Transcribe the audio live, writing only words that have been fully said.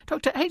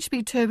Dr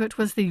H.B. Turbott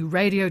was the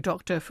radio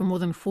doctor for more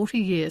than 40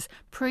 years,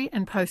 pre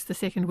and post the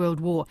Second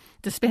World War,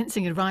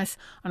 dispensing advice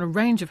on a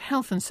range of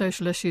health and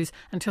social issues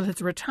until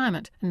his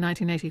retirement in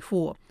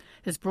 1984.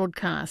 His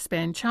broadcasts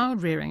span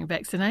child rearing,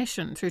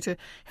 vaccination, through to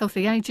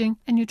healthy ageing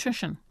and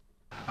nutrition.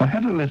 I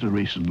had a letter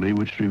recently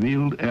which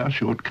revealed our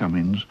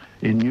shortcomings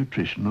in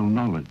nutritional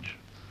knowledge.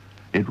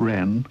 It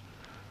ran,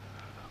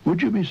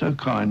 "Would you be so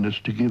kind as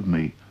to give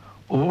me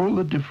all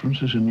the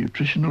differences in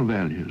nutritional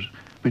values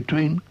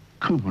between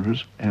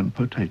kumaras and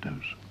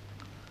potatoes?"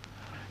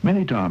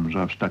 Many times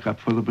I've stuck up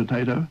for the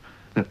potato,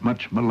 that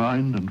much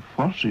maligned and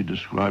falsely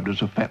described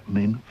as a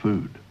fattening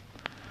food.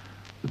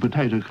 The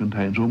potato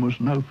contains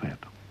almost no fat.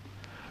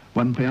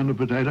 1 pound of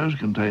potatoes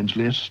contains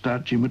less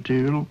starchy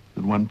material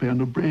than 1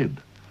 pound of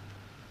bread.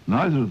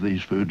 Neither of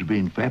these foods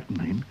being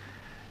fattening,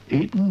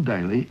 eaten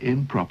daily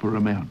in proper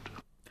amount.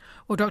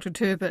 Well, Dr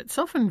Turbott's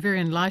often very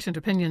enlightened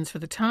opinions for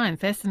the time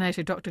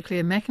fascinated Dr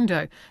Claire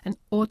Macindoe, an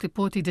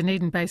Otepoti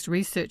Dunedin-based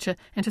researcher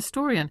and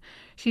historian.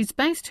 She's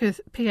based her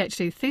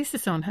PhD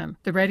thesis on him,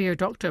 the radio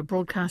doctor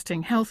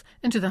broadcasting health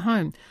into the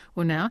home.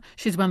 Well, now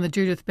she's won the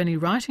Judith Binney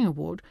Writing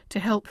Award to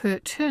help her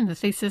turn the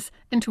thesis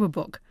into a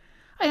book.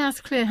 I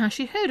asked Claire how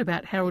she heard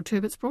about Harold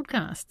Turbott's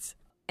broadcasts.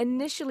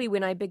 Initially,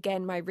 when I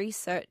began my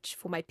research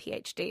for my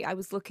PhD, I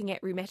was looking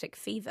at rheumatic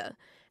fever,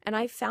 and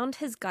I found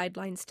his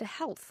guidelines to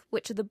health,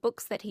 which are the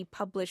books that he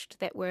published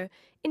that were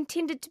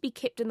intended to be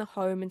kept in the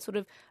home and sort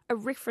of a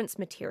reference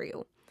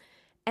material.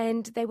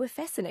 And they were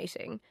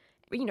fascinating.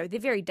 You know, they're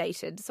very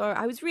dated, so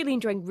I was really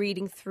enjoying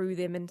reading through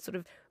them and sort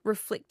of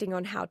reflecting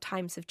on how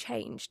times have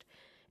changed.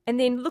 And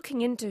then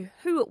looking into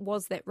who it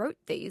was that wrote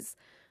these,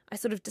 I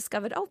sort of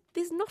discovered,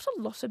 there's not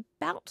a lot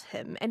about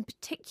him, and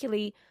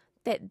particularly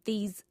that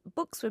these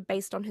books were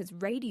based on his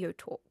radio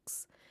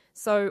talks.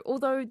 So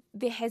although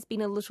there has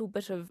been a little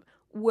bit of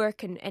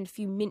work and a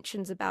few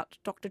mentions about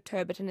Dr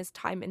Turbott and his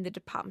time in the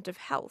Department of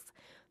Health,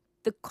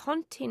 the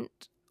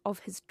content of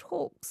his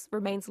talks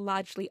remains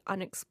largely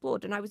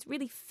unexplored, and I was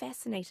really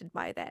fascinated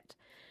by that.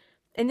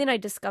 And then I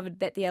discovered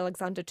that the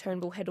Alexander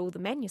Turnbull had all the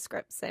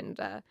manuscripts, and,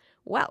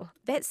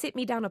 that set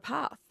me down a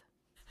path.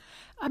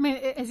 I mean,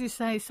 as you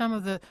say, some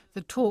of the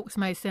talks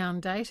may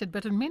sound dated,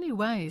 but in many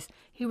ways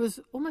he was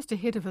almost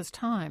ahead of his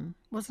time,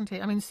 wasn't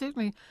he? I mean,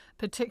 certainly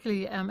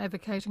particularly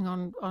advocating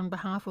on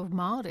behalf of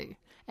Māori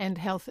and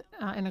health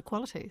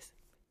inequalities.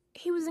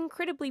 He was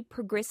incredibly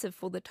progressive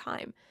for the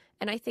time,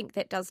 and I think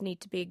that does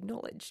need to be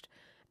acknowledged.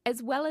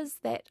 As well as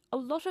that, a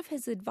lot of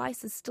his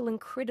advice is still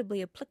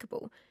incredibly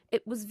applicable.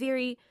 It was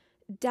very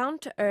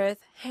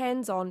down-to-earth,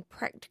 hands-on,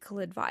 practical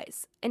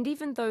advice. And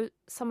even though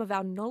some of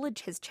our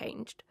knowledge has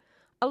changed,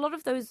 a lot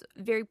of those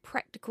very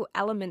practical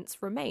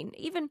elements remain.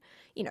 Even,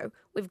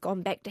 we've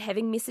gone back to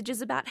having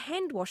messages about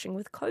hand washing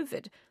with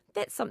COVID.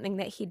 That's something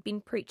that he'd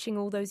been preaching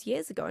all those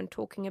years ago and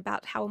talking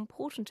about how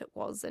important it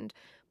was, and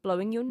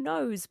blowing your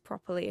nose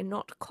properly and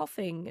not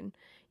coughing, and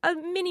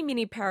many,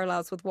 many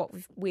parallels with what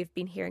we've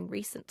been hearing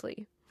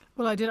recently.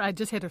 Well, I did. I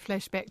just had a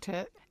flashback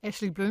to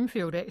Ashley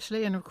Bloomfield,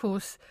 actually, and of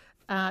course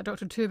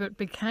Dr Turbott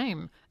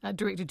became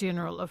Director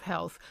General of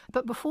Health.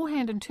 But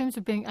beforehand, in terms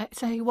of being,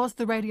 so he was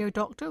the radio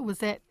doctor, was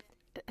that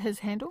his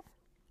handle?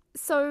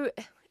 So,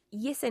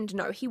 yes and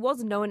no. He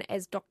was known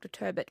as Dr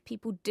Turbott.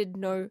 People did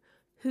know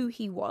who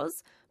he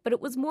was, but it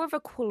was more of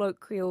a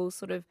colloquial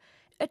sort of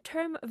a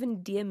term of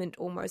endearment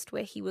almost,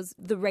 where he was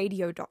the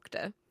radio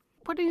doctor.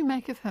 What do you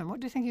make of him? What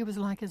do you think he was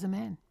like as a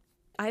man?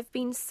 I've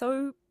been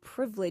so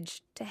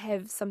privileged to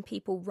have some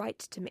people write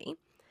to me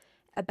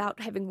about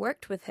having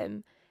worked with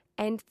him,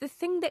 and the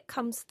thing that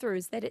comes through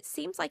is that it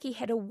seems like he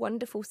had a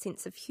wonderful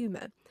sense of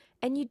humour,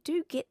 and you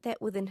do get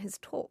that within his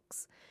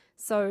talks.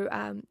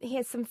 So he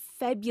has some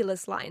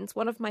fabulous lines.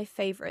 One of my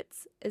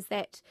favourites is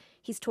that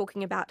he's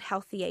talking about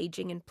healthy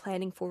ageing and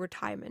planning for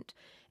retirement.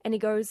 And he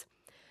goes,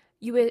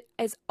 "You are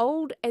as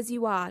old as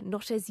you are,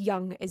 not as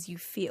young as you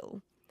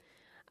feel."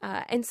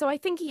 And so I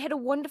think he had a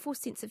wonderful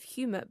sense of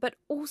humour, but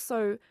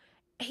also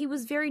he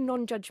was very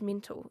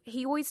non-judgmental.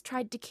 He always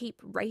tried to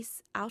keep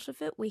race out of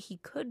it where he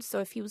could. So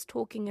if he was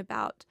talking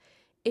about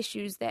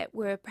issues that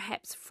were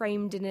perhaps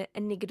framed in a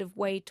negative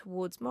way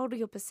towards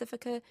Māori or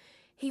Pacifica,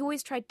 he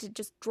always tried to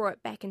just draw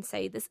it back and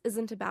say, this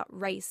isn't about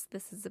race,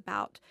 this is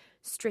about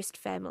stressed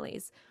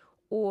families,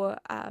 or,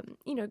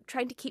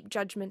 trying to keep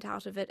judgment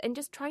out of it and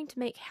just trying to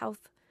make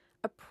health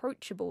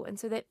approachable, and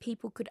so that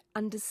people could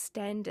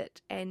understand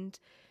it and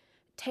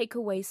take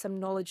away some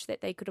knowledge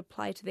that they could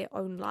apply to their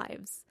own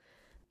lives.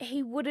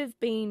 He would have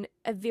been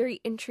a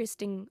very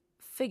interesting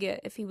figure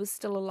if he was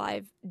still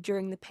alive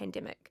during the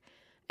pandemic,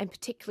 and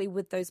particularly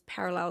with those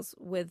parallels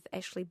with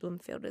Ashley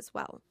Bloomfield as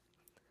well.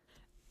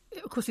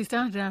 Of course, he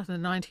started out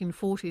in the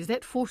 1940s.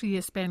 That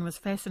 40-year span was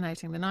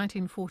fascinating, the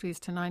 1940s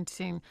to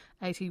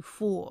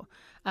 1984.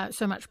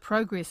 So much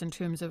progress in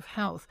terms of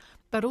health,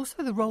 but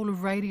also the role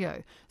of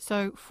radio.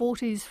 So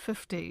 40s,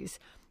 50s,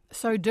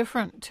 so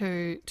different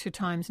to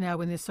times now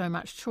when there's so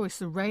much choice.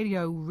 The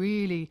radio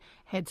really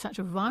had such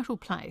a vital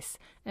place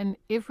in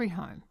every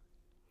home.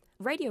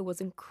 Radio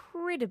was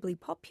incredibly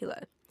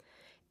popular.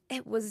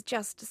 it was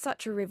just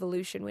such a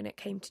revolution when it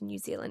came to New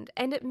Zealand,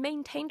 and it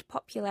maintained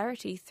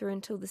popularity through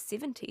until the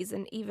 70s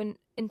and even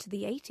into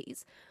the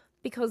 80s,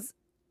 because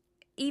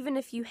even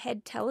if you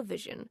had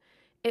television,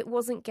 it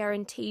wasn't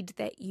guaranteed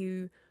that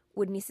you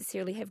would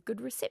necessarily have good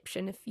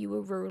reception if you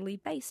were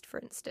rurally based, for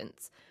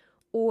instance.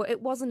 Or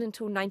it wasn't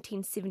until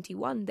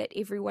 1971 that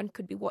everyone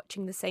could be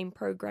watching the same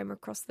program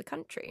across the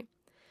country.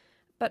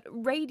 But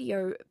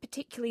radio,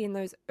 particularly in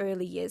those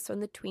early years, so in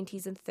the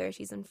 20s and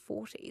 30s and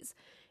 40s,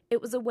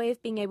 it was a way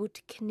of being able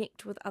to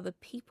connect with other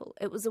people.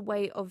 It was a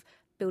way of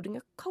building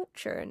a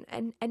culture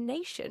and a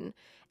nation.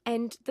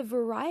 And the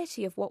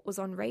variety of what was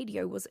on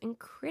radio was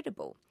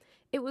incredible.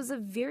 It was a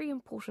very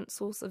important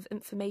source of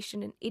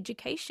information and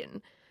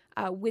education,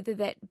 whether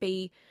that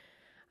be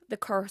the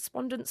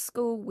correspondence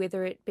school,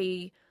 whether it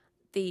be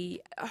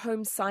the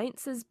home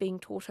sciences being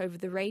taught over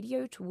the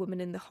radio to women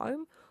in the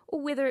home,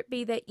 or whether it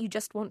be that you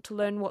just want to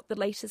learn what the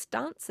latest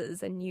dance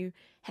is and you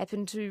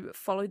happen to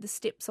follow the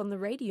steps on the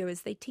radio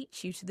as they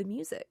teach you to the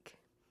music.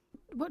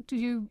 What do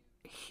you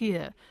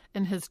hear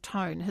in his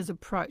tone, his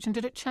approach, and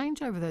did it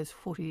change over those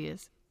 40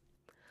 years?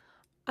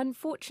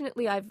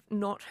 Unfortunately, I've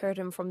not heard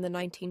him from the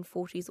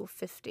 1940s or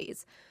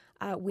 50s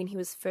when he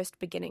was first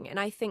beginning, and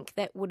I think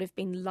that would have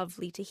been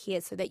lovely to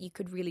hear so that you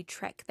could really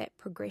track that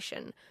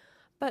progression.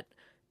 But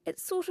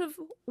it's sort of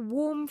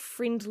warm,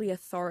 friendly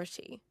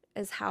authority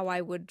is how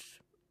I would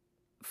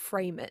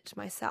frame it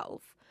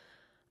myself.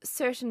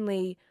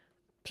 Certainly,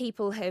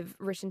 people have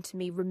written to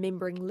me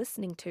remembering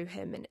listening to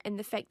him and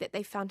the fact that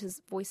they found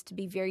his voice to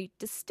be very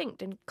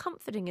distinct and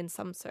comforting in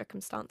some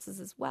circumstances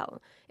as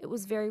well. It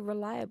was very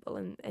reliable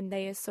and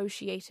they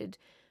associated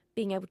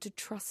being able to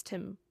trust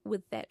him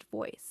with that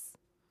voice.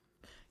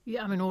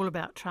 Yeah, I mean, all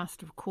about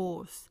trust, of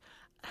course.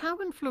 How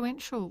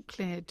influential,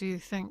 Claire, do you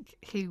think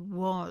he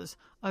was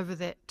over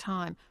that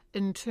time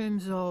in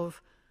terms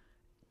of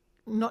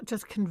not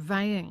just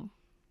conveying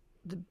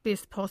the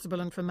best possible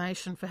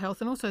information for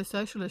health and also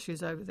social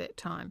issues over that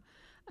time,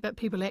 but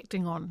people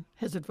acting on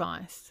his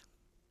advice?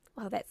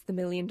 Well, that's the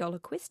million-dollar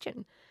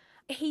question.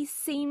 He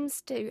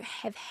seems to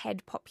have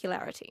had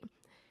popularity.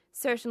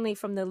 Certainly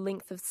from the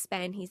length of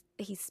span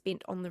he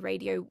spent on the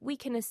radio, we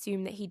can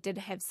assume that he did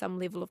have some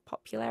level of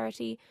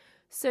popularity.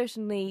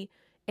 Certainly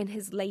in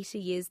his later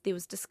years, there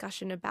was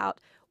discussion about,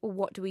 well,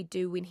 what do we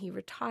do when he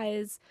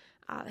retires?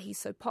 He's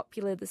so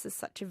popular, this is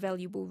such a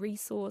valuable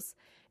resource.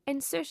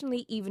 And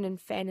certainly even in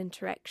fan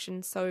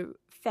interaction, so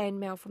fan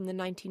mail from the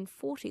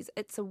 1940s,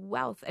 it's a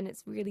wealth and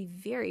it's really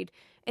varied.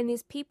 And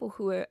there's people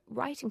who are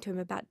writing to him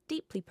about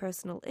deeply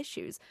personal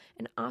issues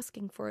and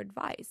asking for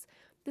advice.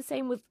 The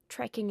same with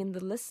tracking in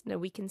the listener,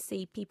 we can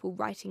see people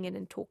writing in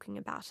and talking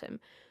about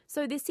him.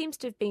 So there seems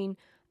to have been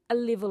a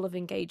level of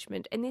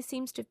engagement and there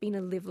seems to have been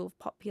a level of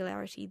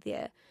popularity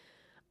there.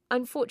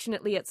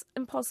 Unfortunately, it's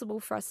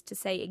impossible for us to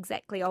say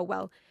exactly, oh,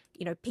 well,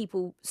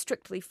 people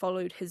strictly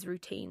followed his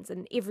routines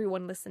and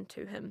everyone listened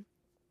to him.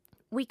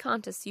 We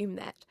can't assume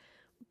that,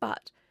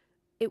 but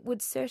it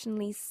would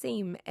certainly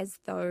seem as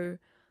though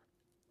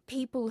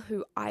people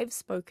who I've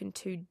spoken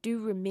to do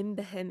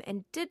remember him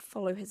and did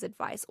follow his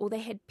advice, or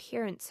they had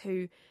parents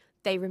who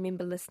they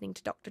remember listening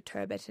to Dr.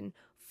 Turbott and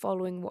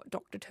following what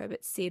Dr.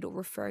 Turbott said or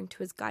referring to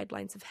his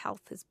guidelines of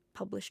health, his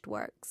published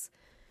works.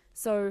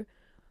 So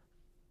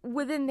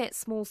within that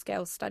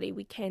small-scale study,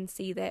 we can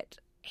see that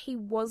he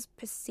was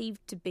perceived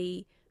to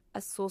be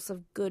a source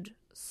of good,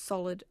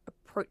 solid,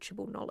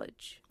 approachable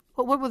knowledge.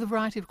 What were the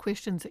variety of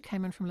questions that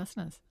came in from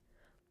listeners?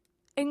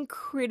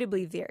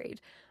 Incredibly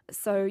varied.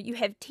 So you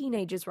have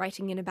teenagers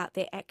writing in about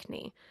their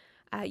acne.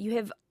 You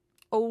have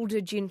older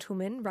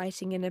gentlemen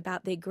writing in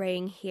about their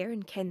greying hair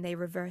and can they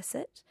reverse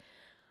it.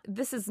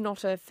 This is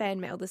not a fan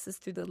mail, this is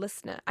through the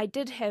listener. I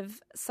did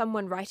have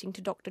someone writing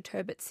to Dr.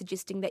 Turbott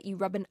suggesting that you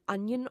rub an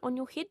onion on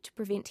your head to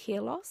prevent hair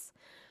loss.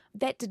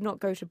 That did not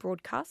go to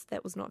broadcast,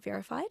 that was not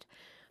verified.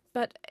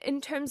 But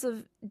in terms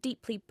of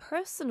deeply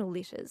personal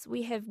letters,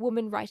 we have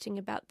women writing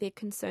about their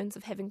concerns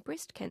of having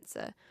breast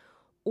cancer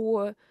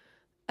or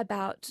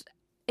about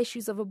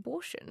issues of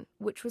abortion,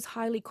 which was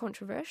highly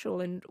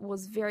controversial and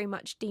was very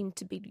much deemed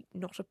to be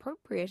not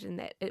appropriate in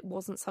that it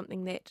wasn't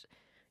something that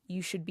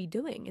you should be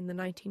doing in the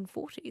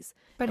 1940s.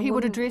 But he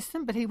would address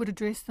them,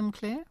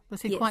 Claire?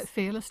 Was he Yes. quite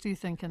fearless, do you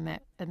think, in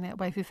that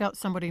way? If he felt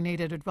somebody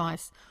needed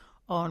advice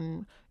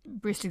on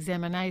breast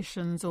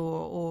examinations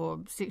or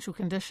sexual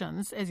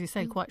conditions, as you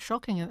say, quite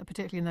shocking,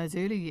 particularly in those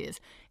early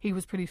years, he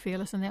was pretty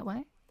fearless in that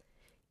way?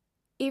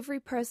 Every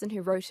person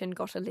who wrote in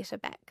got a letter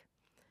back,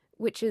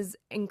 which is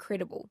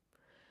incredible.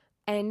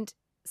 And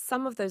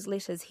some of those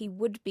letters he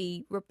would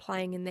be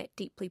replying in that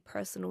deeply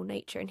personal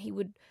nature, and he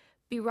would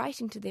be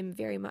writing to them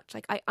very much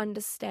like, I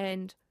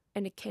understand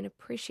and I can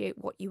appreciate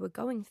what you were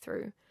going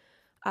through.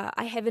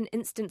 I have an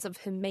instance of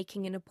him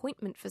making an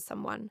appointment for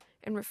someone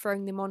and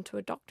referring them on to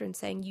a doctor and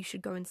saying, you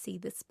should go and see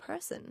this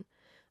person.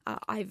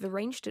 I've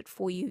arranged it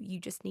for you, you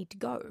just need to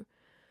go.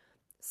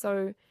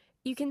 So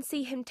you can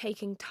see him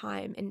taking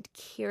time and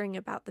caring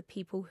about the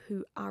people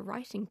who are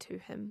writing to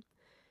him.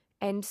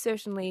 And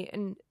certainly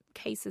in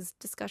cases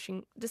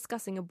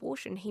discussing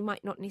abortion, he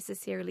might not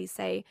necessarily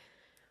say,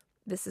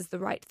 this is the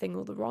right thing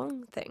or the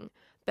wrong thing,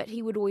 but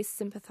he would always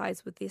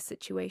sympathise with their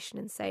situation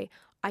and say,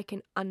 I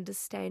can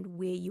understand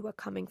where you are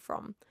coming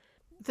from.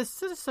 The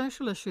sort of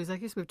social issues, I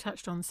guess we've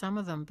touched on some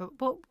of them,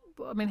 but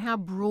how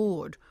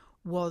broad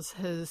was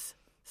his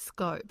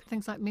scope?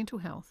 Things like mental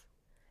health.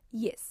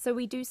 Yes, so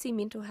we do see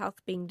mental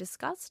health being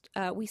discussed.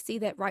 We see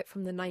that right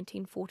from the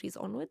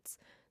 1940s onwards.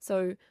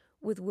 So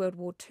with World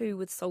War II,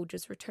 with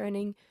soldiers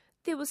returning,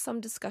 there was some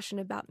discussion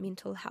about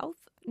mental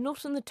health,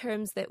 not in the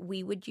terms that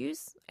we would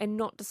use, and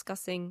not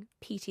discussing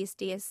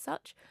PTSD as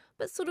such,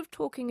 but sort of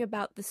talking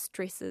about the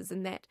stresses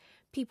and that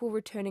people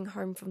returning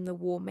home from the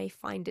war may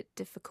find it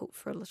difficult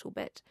for a little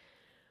bit.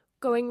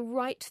 Going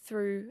right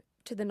through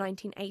to the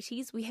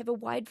 1980s, we have a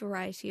wide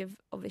variety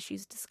of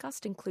issues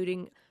discussed,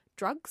 including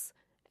drugs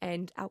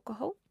and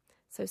alcohol,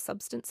 so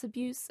substance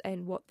abuse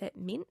and what that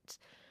meant.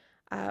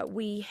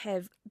 We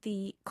have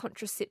the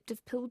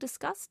contraceptive pill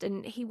discussed,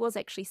 and he was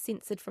actually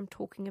censored from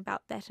talking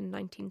about that in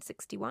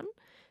 1961,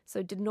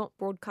 so did not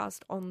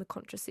broadcast on the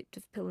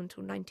contraceptive pill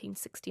until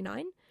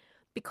 1969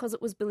 because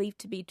it was believed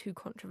to be too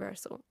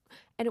controversial.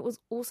 And it was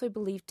also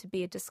believed to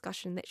be a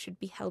discussion that should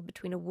be held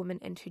between a woman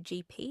and her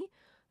GP,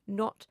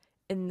 not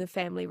in the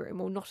family room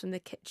or not in the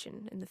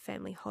kitchen, in the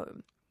family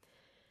home.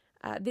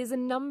 There's a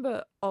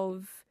number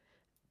of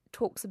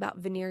talks about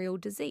venereal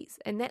disease,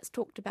 and that's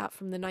talked about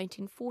from the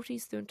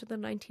 1940s through into the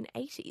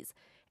 1980s,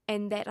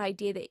 and that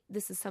idea that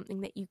this is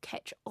something that you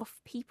catch off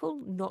people,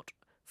 not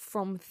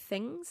from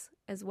things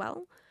as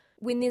well.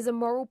 When there's a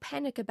moral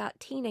panic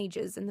about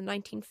teenagers in the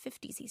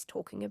 1950s, he's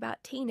talking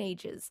about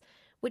teenagers,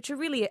 which are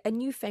really a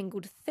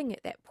newfangled thing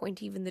at that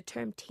point. Even the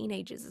term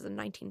teenagers is a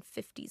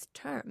 1950s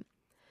term.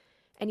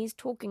 And he's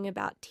talking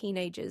about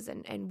teenagers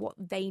and what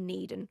they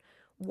need and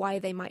why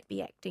they might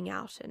be acting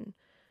out and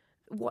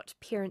what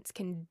parents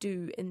can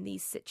do in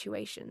these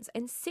situations.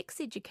 And sex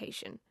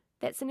education,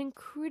 that's an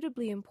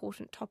incredibly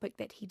important topic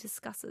that he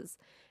discusses,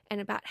 and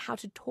about how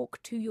to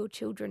talk to your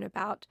children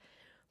about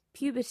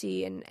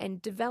puberty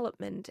and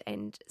development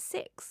and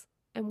sex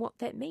and what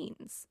that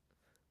means.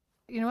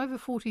 You know, over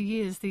 40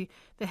 years, the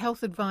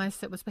health advice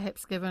that was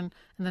perhaps given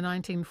in the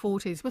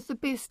 1940s was the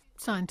best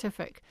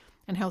scientific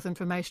and health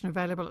information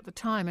available at the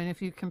time. And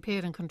if you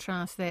compared and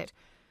contrast that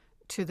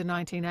to the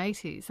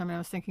 1980s, I mean, I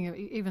was thinking of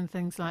even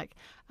things like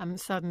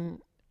sudden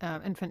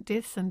infant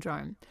death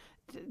syndrome,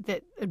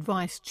 that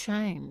advice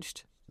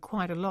changed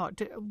quite a lot.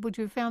 Would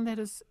you have found that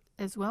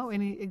as well?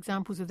 Any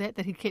examples of that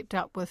he kept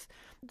up with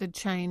the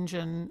change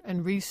in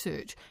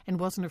research and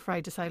wasn't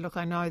afraid to say, look,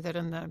 I know that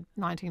in the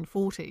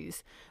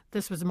 1940s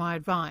this was my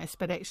advice,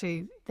 but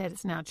actually that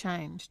it's now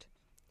changed?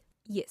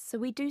 Yes, so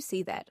we do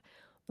see that.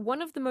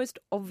 One of the most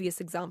obvious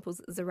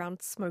examples is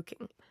around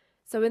smoking.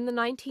 So in the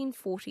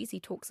 1940s, he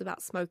talks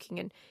about smoking,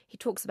 and he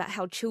talks about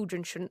how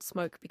children shouldn't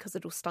smoke because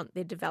it'll stunt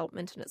their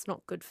development and it's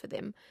not good for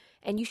them.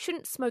 And you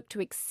shouldn't smoke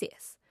to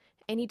excess.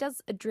 And he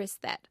does address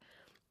that.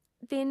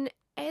 Then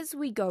as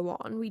we go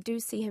on, we do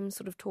see him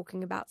sort of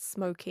talking about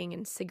smoking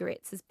and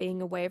cigarettes as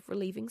being a way of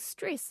relieving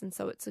stress. And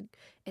so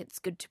it's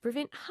good to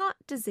prevent heart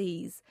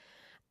disease.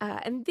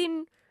 And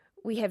then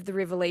we have the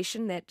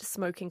revelation that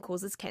smoking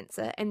causes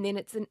cancer. And then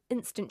it's an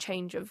instant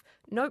change of,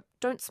 nope,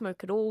 don't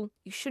smoke at all.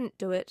 You shouldn't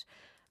do it.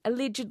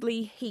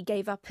 Allegedly, he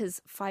gave up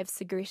his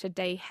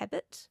 5-cigarette-a-day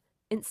habit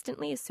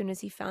instantly as soon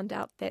as he found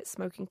out that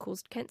smoking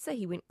caused cancer.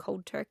 He went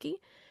cold turkey.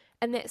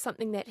 And that's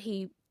something that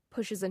he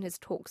pushes in his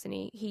talks, and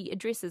he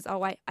addresses,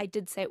 I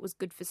did say it was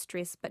good for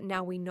stress, but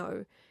now we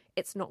know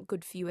it's not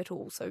good for you at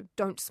all, so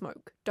don't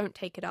smoke, don't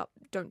take it up,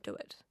 don't do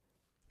it.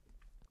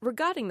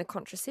 Regarding the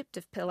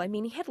contraceptive pill, I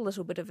mean, he had a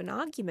little bit of an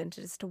argument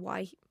as to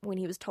why, when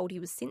he was told he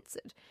was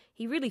censored,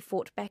 he really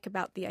fought back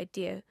about the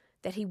idea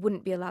that he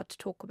wouldn't be allowed to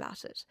talk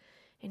about it.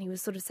 And he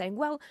was sort of saying,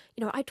 well,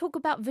 you know, I talk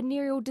about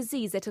venereal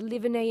disease at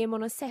 11 a.m.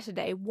 on a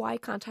Saturday. Why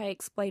can't I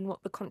explain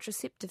what the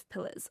contraceptive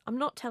pill is? I'm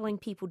not telling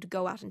people to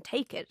go out and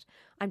take it.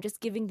 I'm just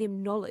giving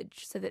them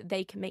knowledge so that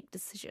they can make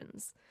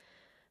decisions.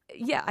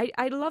 Yeah,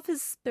 I love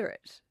his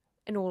spirit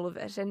in all of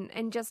it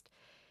and just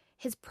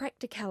his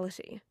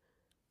practicality.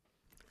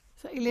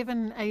 So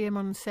 11 a.m.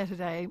 on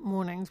Saturday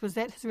mornings, was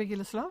that his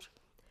regular slot?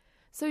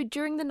 So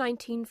during the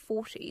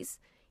 1940s,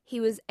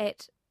 he was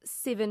at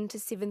 7 to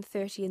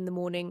 7:30 in the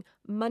morning,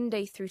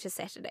 Monday through to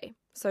Saturday.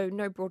 So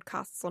no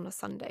broadcasts on a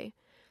Sunday.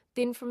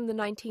 Then from the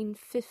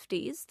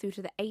 1950s through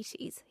to the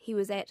 80s, he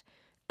was at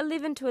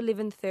 11 to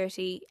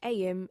 11:30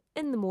 a.m.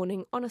 in the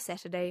morning on a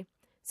Saturday.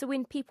 So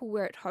when people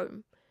were at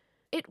home,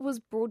 it was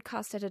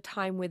broadcast at a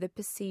time where the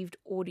perceived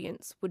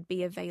audience would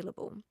be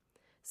available.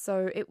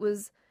 So it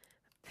was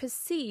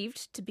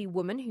perceived to be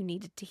women who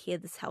needed to hear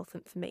this health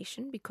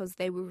information because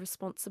they were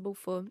responsible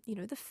for, you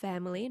know, the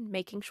family and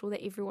making sure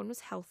that everyone was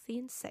healthy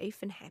and safe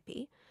and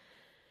happy.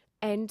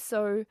 And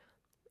so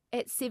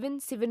at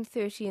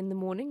 7:30 in the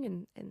morning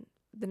in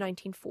the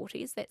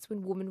 1940s, that's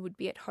when women would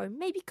be at home,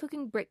 maybe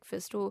cooking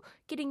breakfast or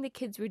getting the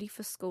kids ready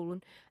for school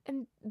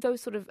and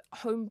those sort of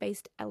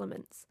home-based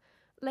elements.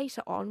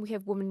 Later on, we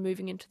have women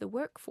moving into the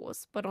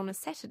workforce, but on a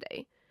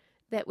Saturday,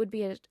 that would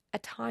be a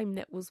time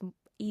that was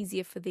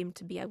easier for them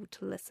to be able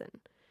to listen.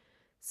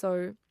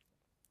 So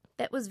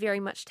that was very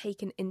much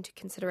taken into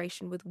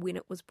consideration with when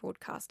it was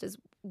broadcast, is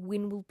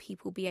when will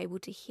people be able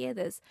to hear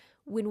this?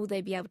 When will they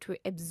be able to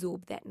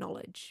absorb that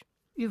knowledge?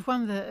 You've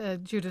won the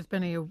Judith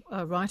Binney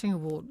Writing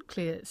Award,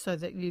 Claire, so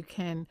that you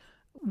can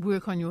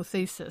work on your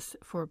thesis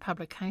for a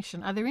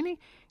publication. Are there any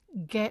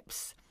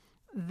gaps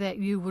that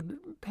you would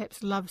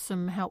perhaps love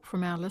some help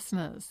from our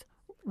listeners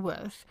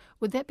with?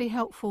 Would that be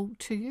helpful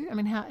to you? I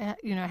mean,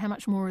 how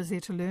much more is there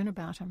to learn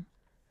about him?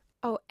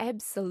 Oh,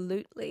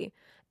 absolutely.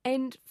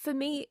 And for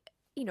me,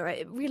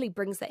 it really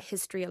brings that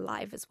history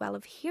alive as well,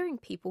 of hearing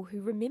people who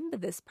remember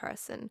this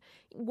person.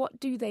 What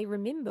do they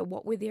remember?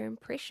 What were their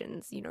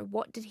impressions?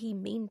 What did he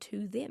mean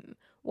to them?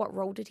 What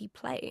role did he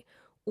play?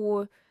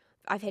 Or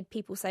I've had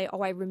people say,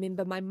 I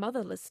remember my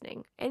mother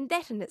listening. And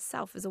that in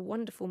itself is a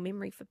wonderful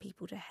memory for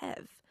people to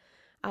have.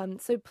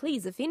 So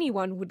please, if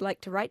anyone would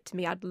like to write to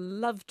me, I'd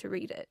love to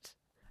read it.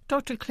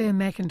 Dr Claire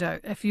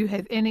Macindoe, if you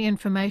have any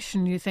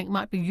information you think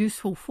might be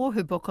useful for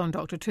her book on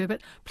Dr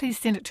Turbott, please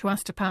send it to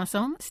us to pass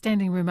on,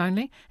 standing room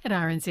only at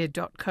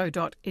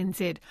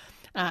rnz.co.nz.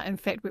 In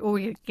fact, we're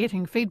already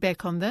getting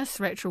feedback on this.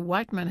 Rachel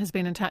Whiteman has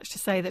been in touch to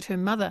say that her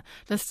mother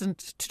listened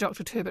to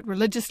Dr Turbott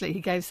religiously.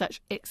 He gave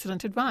such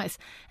excellent advice.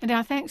 And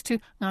our thanks to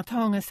Ngā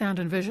Taonga Sound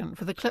and Vision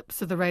for the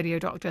clips of the radio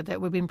doctor that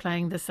we've been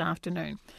playing this afternoon.